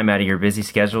time out of your busy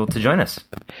schedule to join us.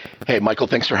 Hey, Michael,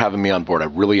 thanks for having me on board. I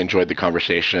really enjoyed the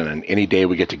conversation, and any day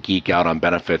we get to geek out on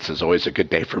benefits is always a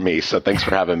good day for me. So thanks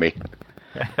for having me.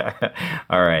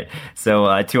 All right.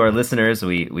 So to our listeners,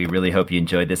 we really hope you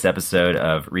enjoyed this episode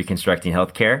of Reconstructing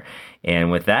Healthcare. And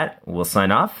with that, we'll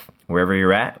sign off. Wherever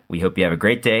you're at, we hope you have a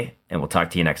great day, and we'll talk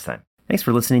to you next time. Thanks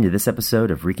for listening to this episode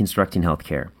of Reconstructing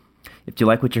Healthcare. If you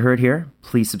like what you heard here,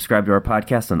 please subscribe to our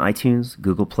podcast on iTunes,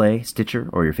 Google Play, Stitcher,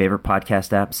 or your favorite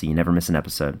podcast app so you never miss an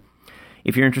episode.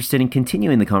 If you're interested in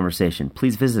continuing the conversation,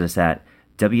 please visit us at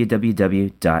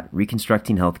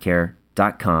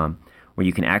www.reconstructinghealthcare.com, where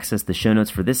you can access the show notes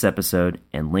for this episode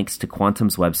and links to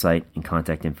Quantum's website and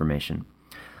contact information.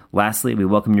 Lastly, we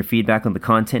welcome your feedback on the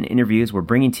content and interviews we're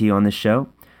bringing to you on this show.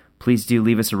 Please do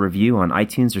leave us a review on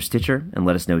iTunes or Stitcher and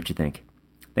let us know what you think.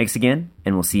 Thanks again,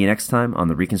 and we'll see you next time on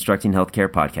the Reconstructing Healthcare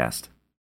podcast.